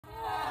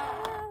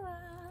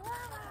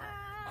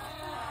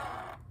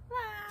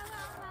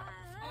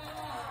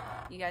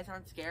You guys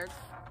aren't scared?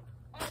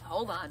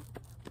 Hold on.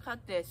 Cut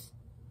this.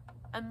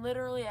 I'm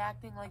literally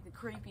acting like the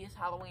creepiest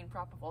Halloween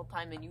prop of all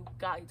time, and you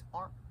guys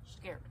aren't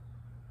scared.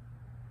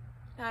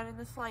 Not in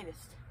the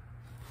slightest.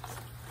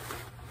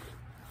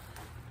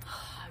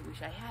 I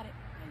wish I had it.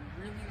 I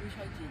really wish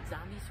I did.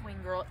 Zombie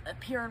swing girl,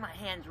 appear in my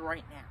hands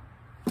right now.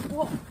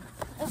 Whoa.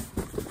 Oh,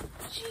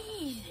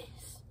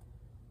 Jesus.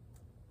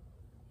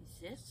 Is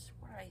this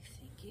what I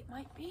think it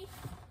might be?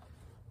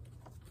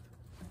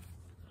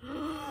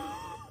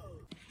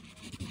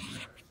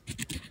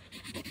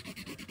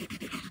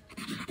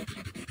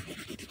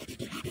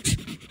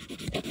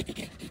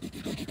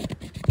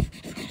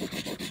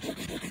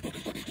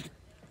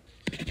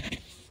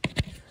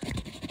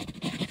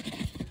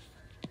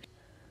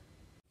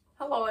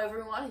 Hello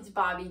everyone, it's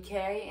Bobby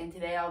K, and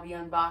today I'll be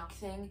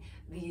unboxing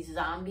the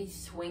Zombie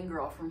Swing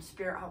Girl from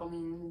Sprit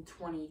Halloween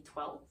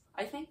 2012,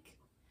 I think.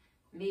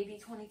 Maybe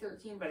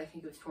 2013, but I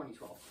think it was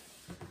 2012.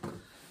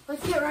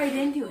 Let's get right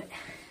into it.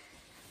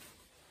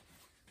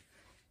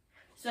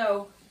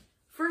 So,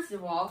 first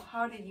of all,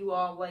 how did you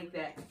all like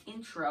that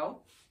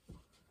intro?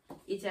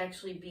 It's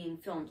actually being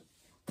filmed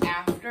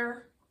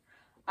after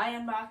I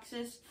unbox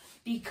this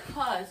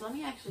because, let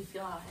me actually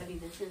feel how heavy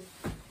this is.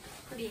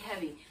 Pretty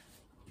heavy.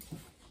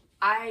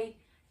 I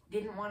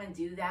didn't want to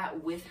do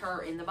that with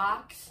her in the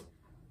box,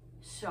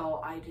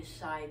 so I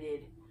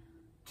decided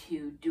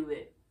to do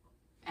it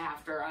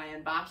after I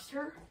unboxed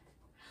her,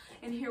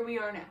 and here we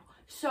are now.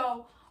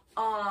 So,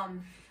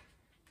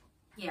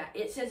 yeah,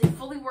 it says it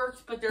fully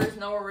works, but there is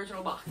no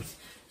original box.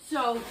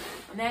 So,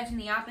 imagine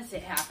the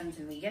opposite happens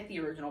and we get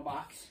the original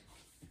box.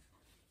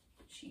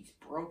 She's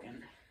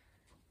broken.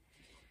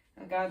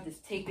 Oh God, this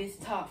tape is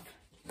tough.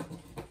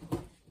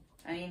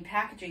 I mean,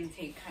 packaging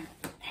tape kind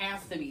of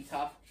has to be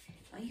tough.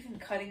 Am I even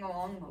cutting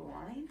along the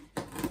line?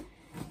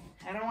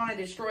 I don't want to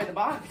destroy the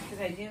box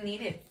because I do need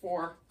it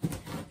for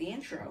the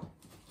intro.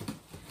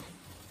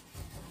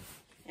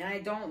 And I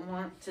don't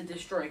want to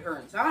destroy her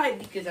inside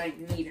because I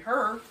need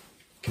her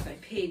because I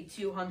paid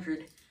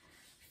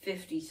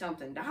 $250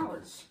 something.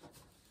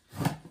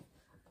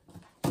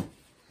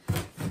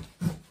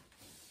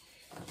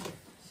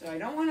 So I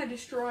don't want to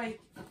destroy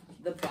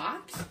the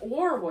box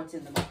or what's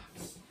in the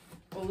box.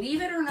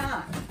 Believe it or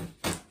not,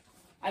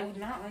 I would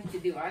not like to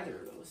do either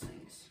of those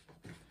things.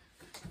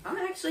 I'm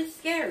actually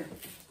scared.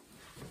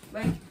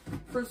 Like,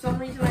 for some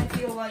reason I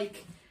feel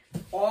like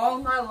all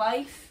my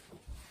life,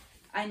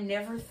 I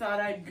never thought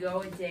I'd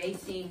go a day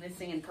seeing this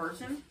thing in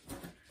person.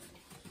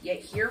 Yet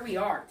here we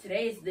are.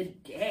 Today is the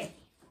day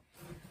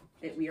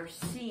that we are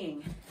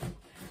seeing,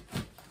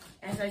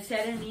 as I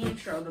said in the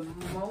intro, the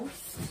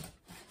most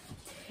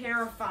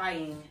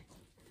terrifying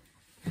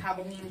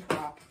Halloween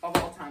prop of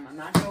all time. I'm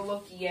not gonna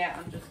look yet.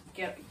 I'm just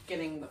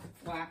getting the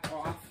flap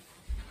off.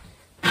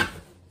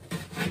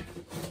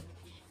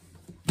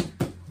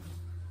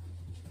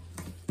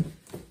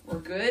 We're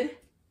good.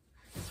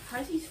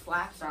 Surprised these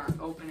flaps aren't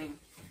opening.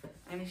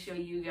 I'm gonna show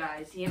you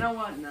guys. You know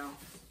what? No.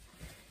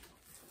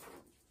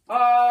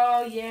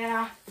 Oh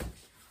yeah.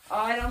 Oh,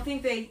 I don't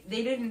think they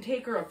didn't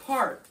take her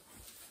apart.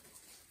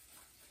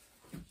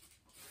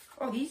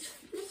 Oh, this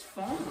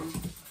foam.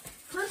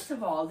 First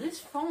of all, this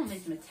foam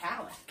is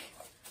metallic.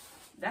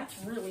 That's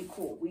really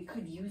cool. We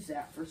could use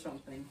that for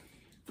something.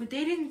 But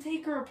they didn't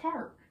take her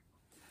apart.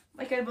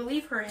 Like, I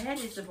believe her head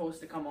is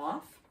supposed to come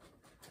off.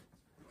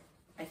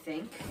 I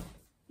think.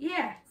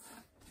 Yeah.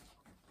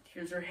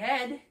 Here's her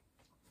head.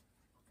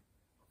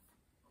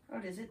 Oh,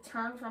 does it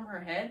turn from her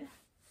head?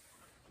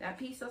 That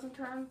piece doesn't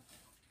turn.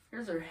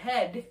 Here's her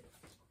head.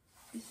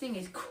 This thing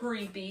is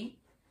creepy.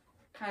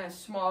 Kind of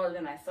smaller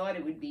than I thought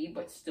it would be,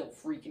 but still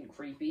freaking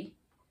creepy.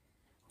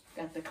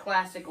 Got the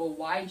classical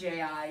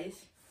YJ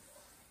eyes.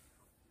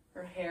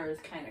 Her hair is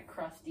kind of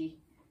crusty.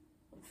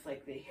 Looks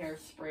like they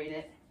hairsprayed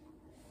it.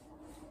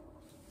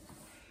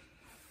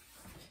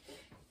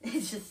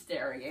 It's just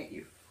staring at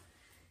you.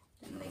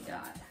 And they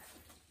got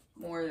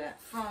more of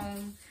that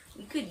foam.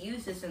 We could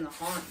use this in the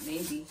haunt,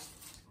 maybe.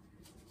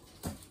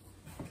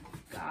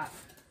 Got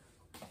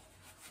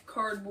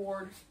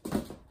cardboard.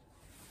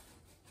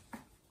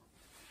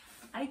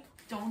 I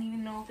don't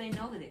even know if they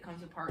know that it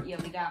comes apart. Yeah,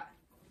 we got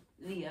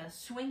the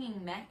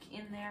swinging mech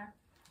in there.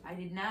 I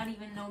did not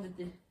even know that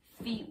the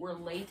feet were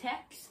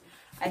latex.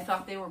 I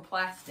thought they were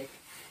plastic.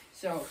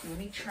 So let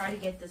me try to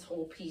get this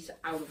whole piece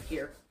out of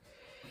here.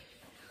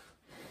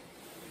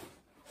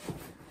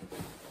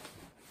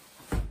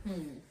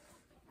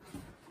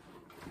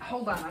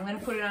 Hold on, I'm going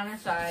to put it on her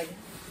side.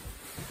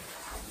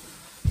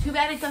 Too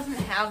bad it doesn't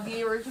have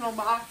the original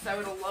box. I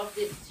would have loved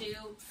it too.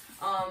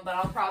 But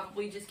I'll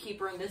probably just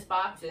keep her in this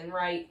box and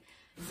write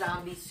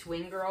Zombie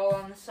Swing Girl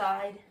on the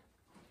side.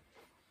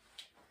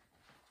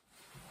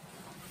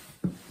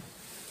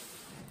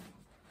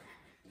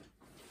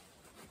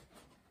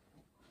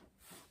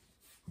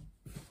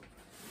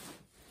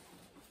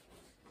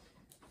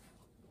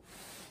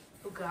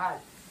 Oh God.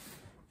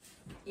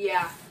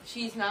 Yeah,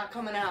 she's not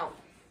coming out.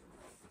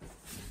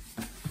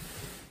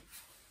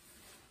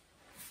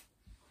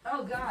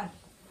 Oh God.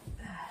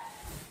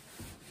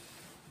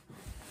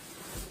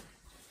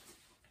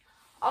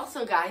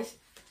 Also, guys,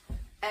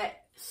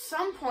 at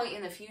some point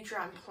in the future,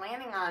 I'm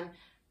planning on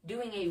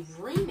doing a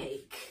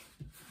remake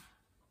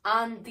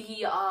on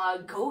the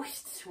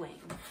ghost swing.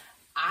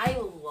 I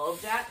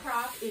love that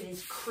prop. It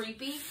is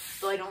creepy,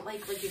 though I don't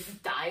like its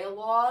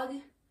dialogue.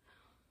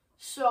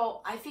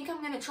 So I think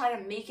I'm going to try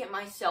to make it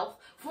myself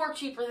for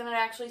cheaper than it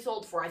actually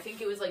sold for. I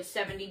think it was like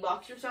 70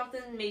 bucks or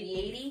something, maybe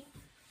 80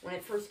 when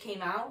it first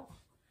came out.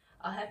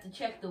 I'll have to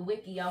check the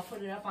wiki. I'll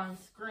put it up on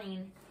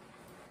screen.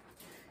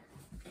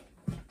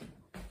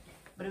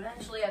 But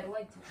eventually I'd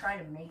like to try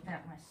to make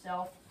that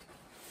myself.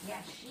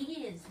 Yeah,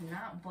 she is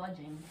not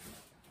budging.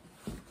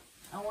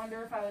 I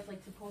wonder if I was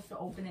like supposed to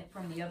open it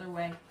from the other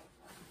way.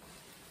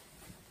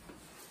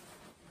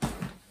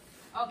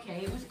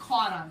 Okay, it was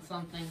caught on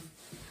something.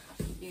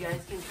 You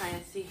guys can kind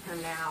of see her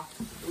now.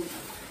 Ooh.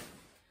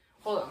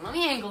 Hold on, let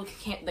me angle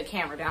the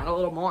camera down a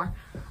little more.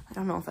 I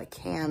don't know if I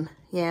can.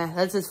 Yeah,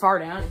 that's as far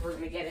down as we're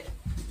gonna get it.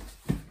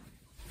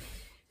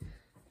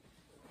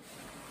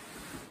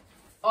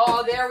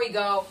 Oh, there we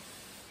go.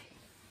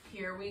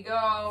 Here we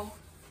go.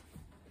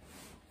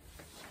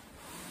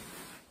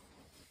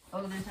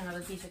 Oh, there's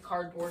another piece of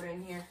cardboard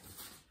in here.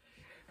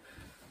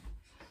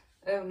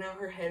 Oh, now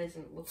her head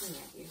isn't looking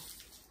at you.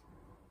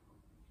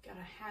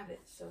 Gotta have it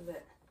so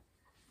that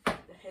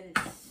the head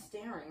is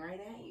staring right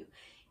at you.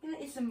 You know,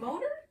 is the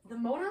motor? The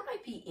motor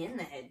might be in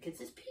the head because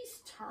this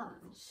piece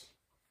turns.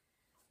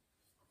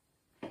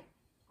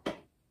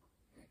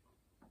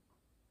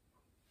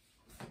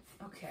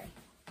 Okay.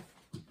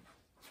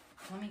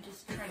 Let me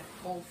just try to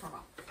pull from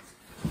a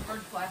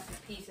hard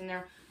plastic piece in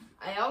there.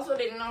 I also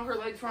didn't know her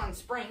legs were on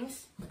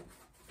springs.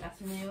 That's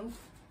new.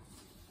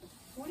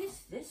 What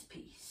is this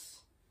piece?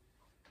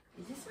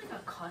 Is this like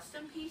a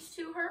custom piece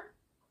to her?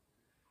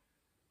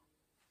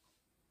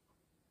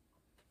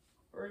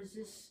 Or is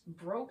this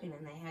broken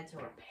and they had to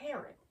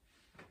repair it?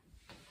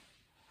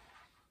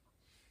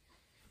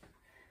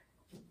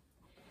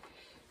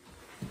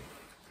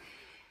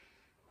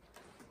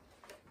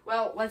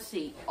 Well, let's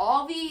see.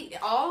 All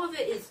of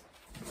it is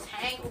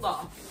tangled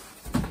up.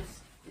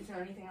 Is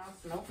there anything else?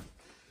 Nope.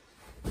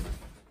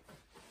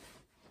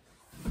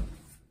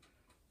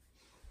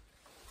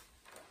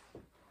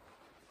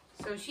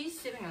 So she's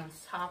sitting on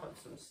top of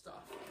some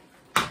stuff.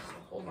 So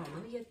hold on,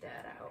 let me get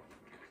that out.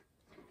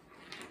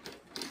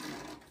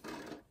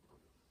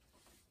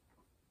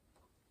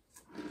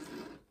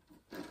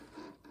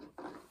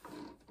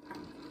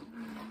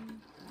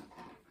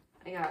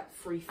 I got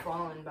Free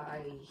Fallen by,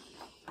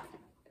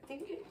 I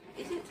think,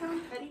 is it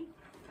Tom Petty?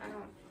 I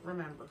don't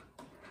remember.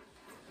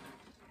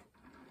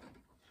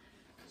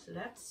 So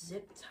that's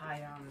zip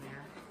tie on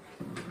there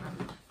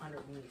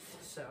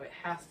underneath. So it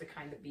has to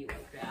kind of be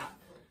like that.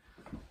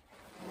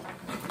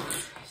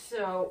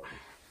 So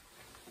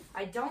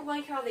I don't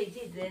like how they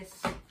did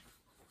this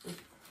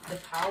with the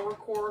power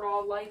cord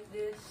all like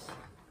this.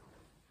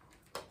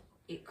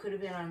 It could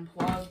have been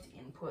unplugged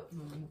and put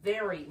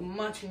very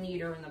much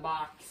neater in the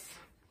box.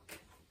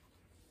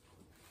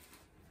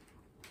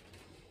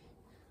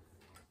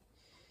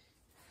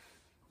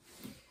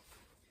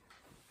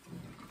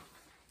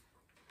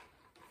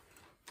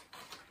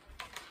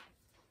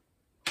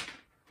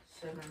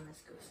 So then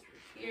this goes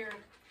through here.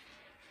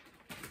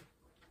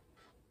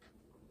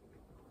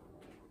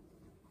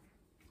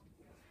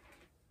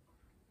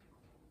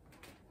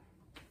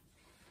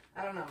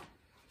 I don't know.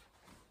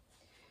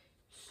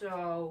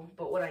 So,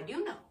 but what I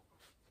do know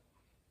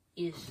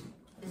is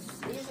this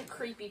is a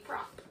creepy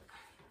prop.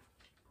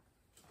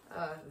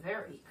 A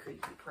very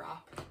creepy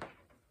prop.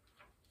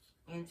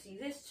 And see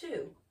this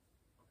too.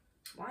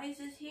 Why is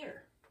this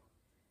here?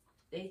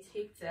 They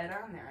taped that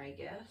on there, I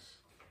guess.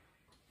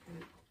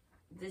 And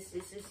is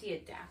this the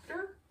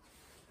adapter?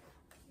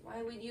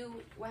 Why would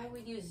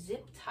you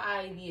zip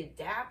tie the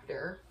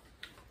adapter?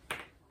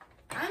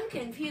 I'm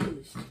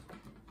confused.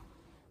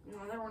 No,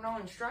 there were no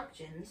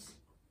instructions.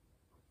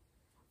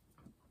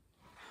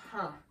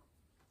 Huh.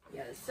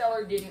 Yeah, the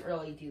seller didn't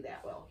really do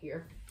that well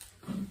here.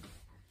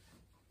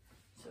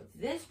 So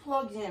this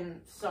plugs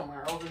in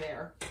somewhere over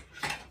there.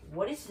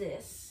 What is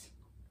this?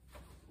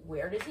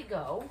 Where does it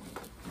go?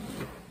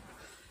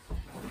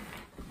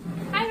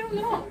 I don't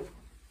know.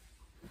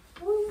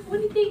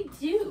 What did they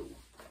do?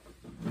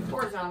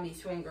 Poor zombie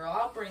swing girl.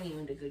 I'll bring you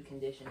into good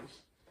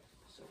conditions.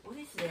 So what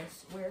is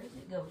this? Where does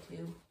it go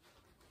to?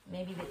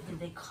 Maybe did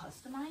they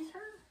customize her?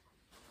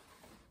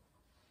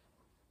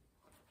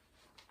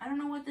 I don't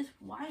know what this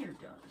wire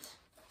does.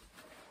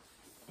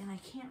 And I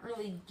can't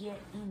really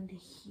get into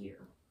here.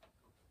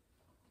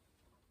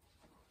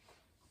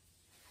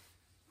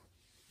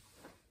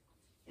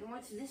 And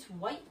what's this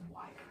white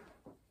wire?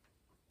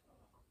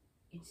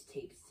 It's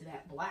taped to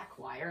that black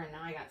wire, and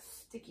now I got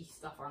sticky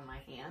stuff on my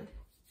hand.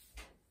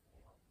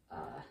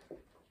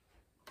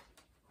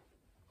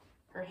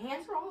 Her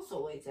hands are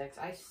also latex.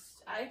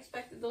 I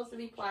expected those to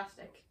be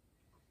plastic.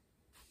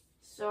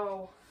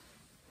 So,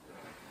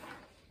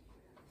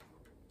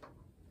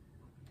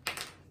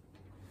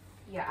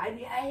 yeah,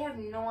 I have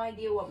no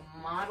idea what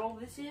model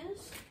this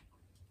is.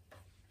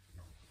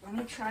 Let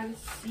me try to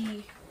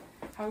see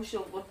how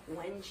she'll look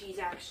when she's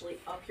actually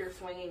up here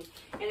swinging.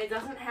 And it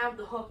doesn't have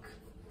the hook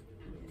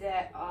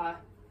that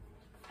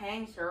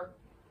hangs her,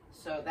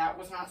 so that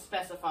was not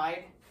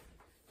specified.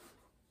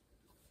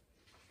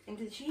 And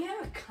did she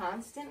have a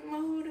constant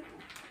mode,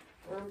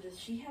 or does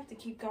she have to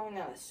keep going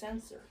on a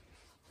sensor?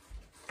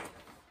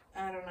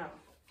 I don't know.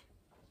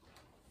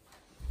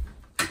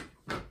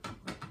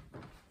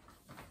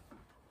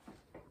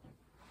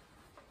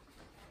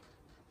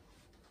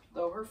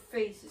 Though her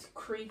face is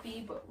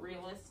creepy, but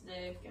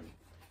realistic and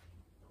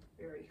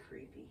very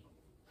creepy.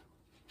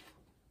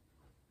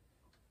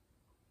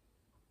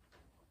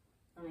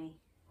 Let me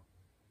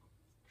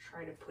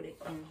try to put it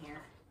in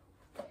here.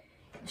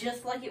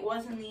 Just like it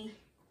was in the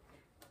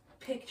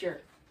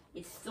picture.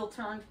 It's still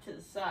turned to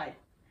the side.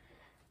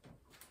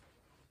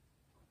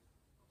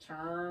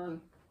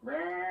 Turn.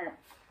 I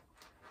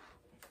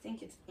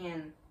think it's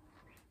in.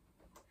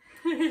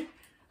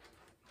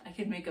 I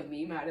could make a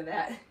meme out of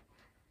that.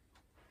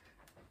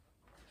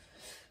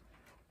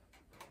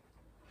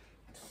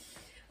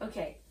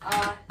 Okay,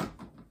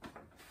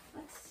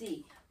 let's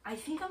see. I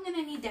think I'm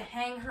gonna need to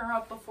hang her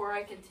up before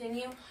I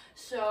continue,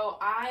 so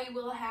I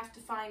will have to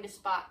find a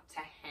spot to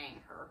hang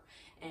her,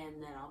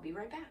 and then I'll be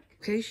right back.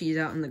 Okay, she's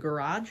out in the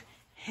garage,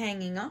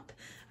 hanging up.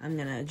 I'm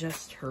gonna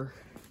adjust her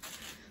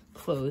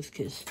clothes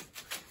because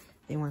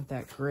they weren't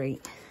that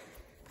great.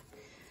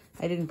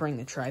 I didn't bring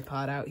the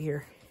tripod out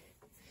here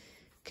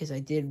because I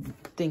did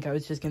think I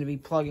was just gonna be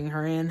plugging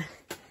her in,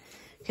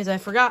 because I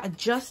forgot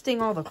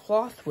adjusting all the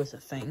cloth was a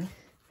thing.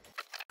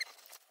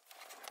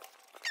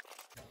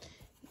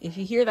 If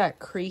you hear that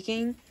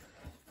creaking,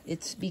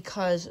 it's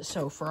because,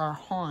 so for our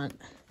haunt,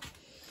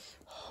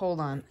 hold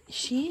on,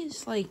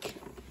 she's like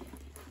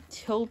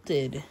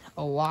tilted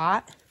a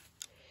lot.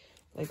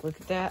 Like,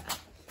 look at that.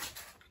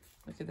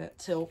 Look at that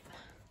tilt.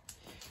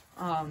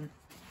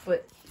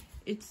 But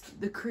it's,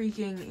 the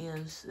creaking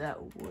is that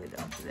wood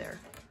up there.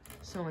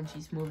 So when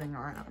she's moving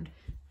around.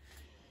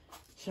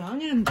 So I'm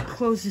gonna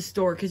close this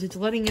door because it's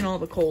letting in all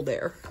the cold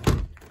air.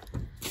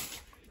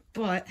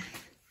 But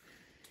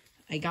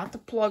I got the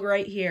plug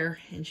right here,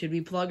 and should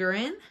we plug her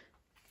in?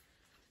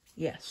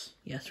 Yes.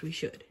 Yes, we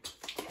should.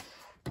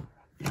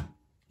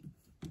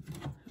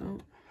 Oh.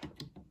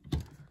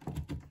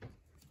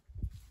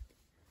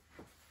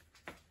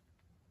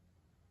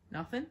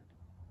 Nothing?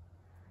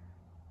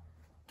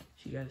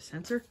 She got a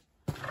sensor?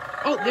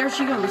 Oh, there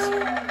she goes.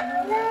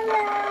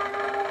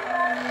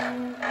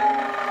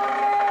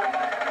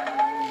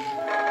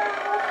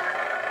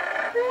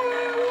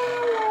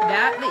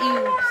 That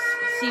you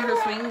see her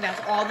swinging,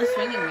 that's all the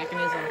swinging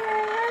mechanism.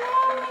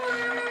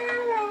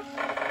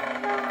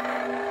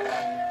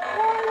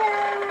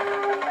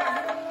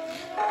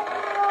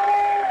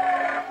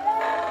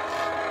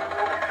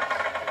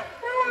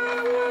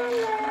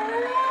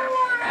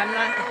 I'm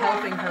not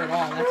helping her at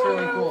all. That's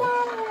really cool.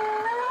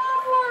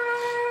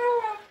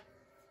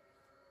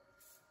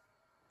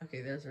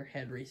 Okay, there's her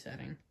head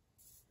resetting.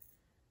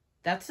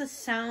 That's the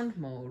sound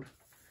mode.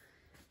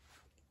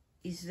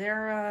 Is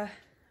there a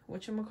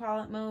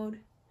whatchamacallit mode?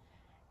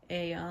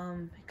 A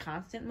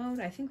constant mode?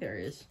 I think there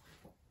is.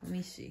 Let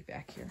me see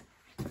back here.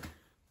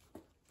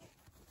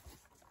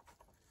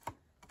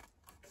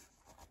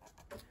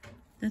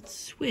 That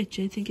switch,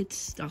 I think it's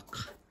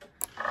stuck.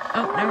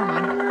 Oh, never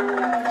mind.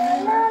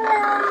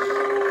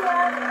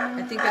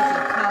 I think that's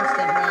a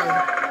constant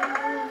mode.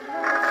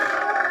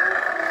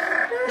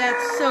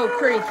 That's so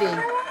creepy.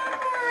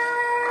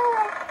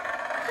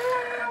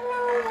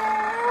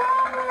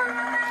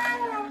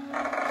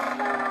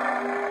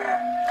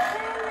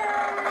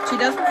 She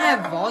doesn't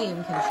have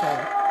volume control.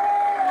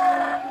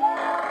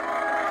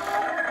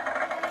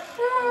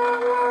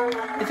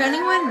 If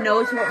anyone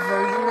knows what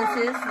version this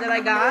is that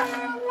I got,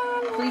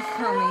 please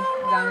tell me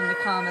down in the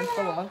comments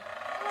below.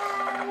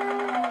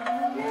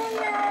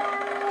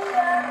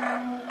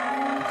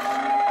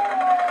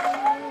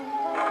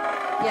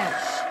 Yeah,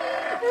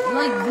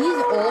 like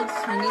these old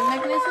swinging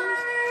mechanisms,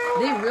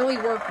 they really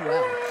work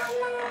well.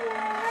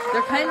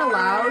 They're kind of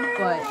loud,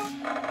 but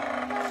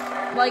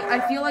like, I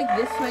feel like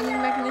this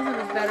swinging mechanism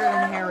is better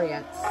than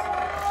Harriet's.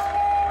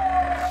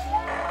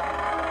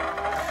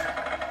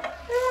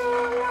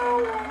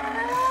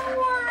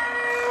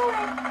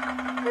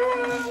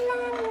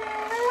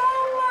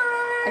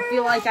 I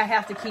feel like I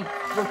have to keep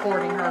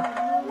recording her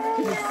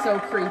because it's so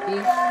creepy.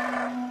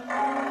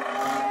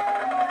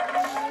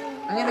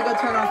 I'm gonna go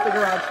turn off the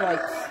garage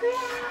lights.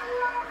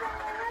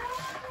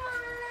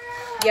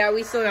 Yeah,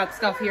 we still got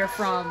stuff here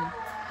from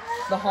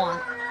the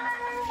haunt.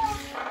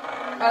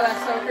 Oh,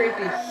 that's so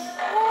creepy.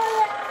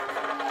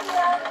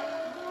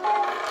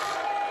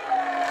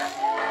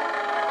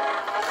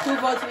 Who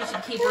votes we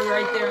should keep her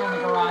right there in the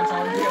garage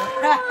on here?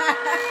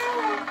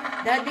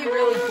 That'd be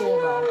really cool,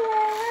 though.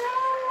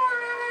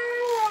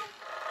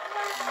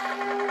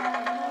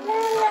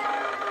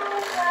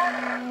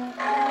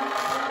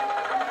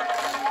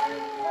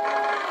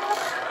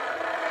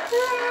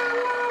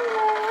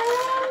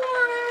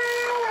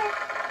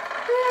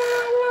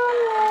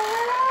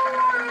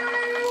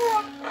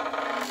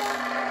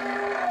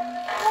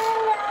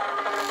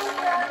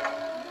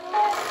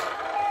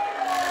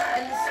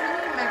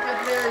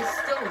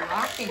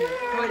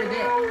 quite a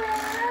bit.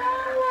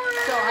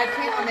 So I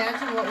can't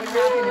imagine what would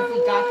happen if we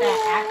got that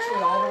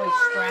actually all the way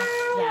strapped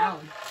down.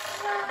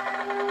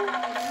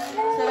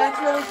 So that's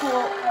really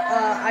cool.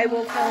 I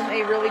will film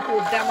a really cool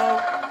demo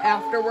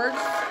afterwards,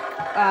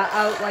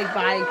 out like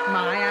by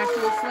my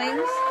actual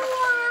swings.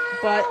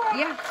 But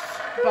yeah,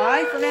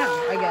 bye for now,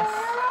 I guess.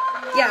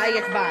 Yeah, I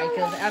guess bye,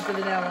 because after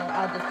the demo,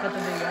 I'll just cut the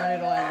video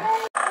and it'll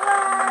end.